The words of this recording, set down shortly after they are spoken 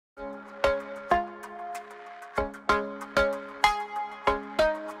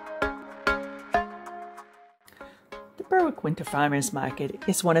Park Winter Farmers Market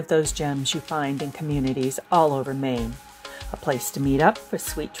is one of those gems you find in communities all over Maine. A place to meet up for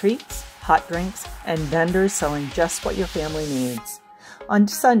sweet treats, hot drinks, and vendors selling just what your family needs. On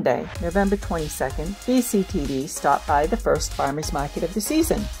Sunday, November 22nd, BCTV stopped by the first farmers market of the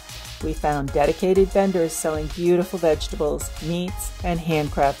season. We found dedicated vendors selling beautiful vegetables, meats, and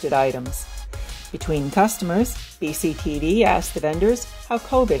handcrafted items. Between customers, BCTV asked the vendors how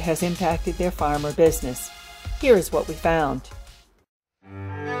COVID has impacted their farm or business. Here is what we found.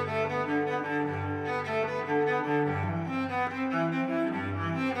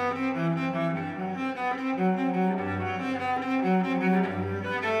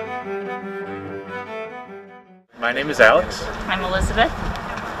 My name is Alex. I'm Elizabeth,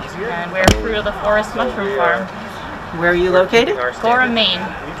 and we're through the Forest Mushroom Farm. Where are you located? Gorham, Maine.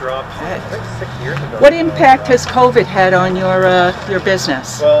 What impact has COVID had on your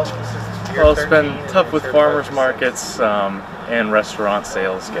business? Well, it's been tough with farmers markets and restaurant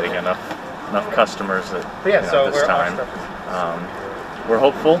sales, getting enough customers at this time. We're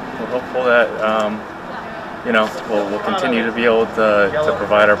hopeful. We're hopeful that we'll continue to be able to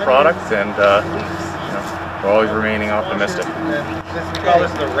provide our product, and we're always remaining optimistic.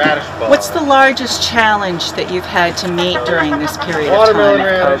 What's the largest challenge that you've had to meet during this period of time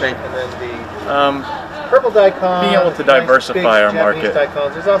of COVID? Being able to diversify our market, I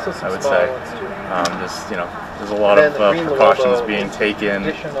would say. There's a lot of precautions being taken,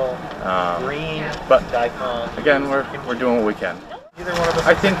 but again, we're doing what we can.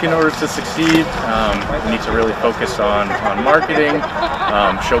 I think in order to succeed, we need to really focus on marketing,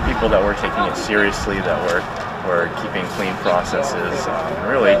 show people that we're taking it seriously, that we're keeping clean processes,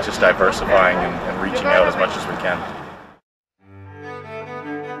 really just diversifying and reaching out as much as we can.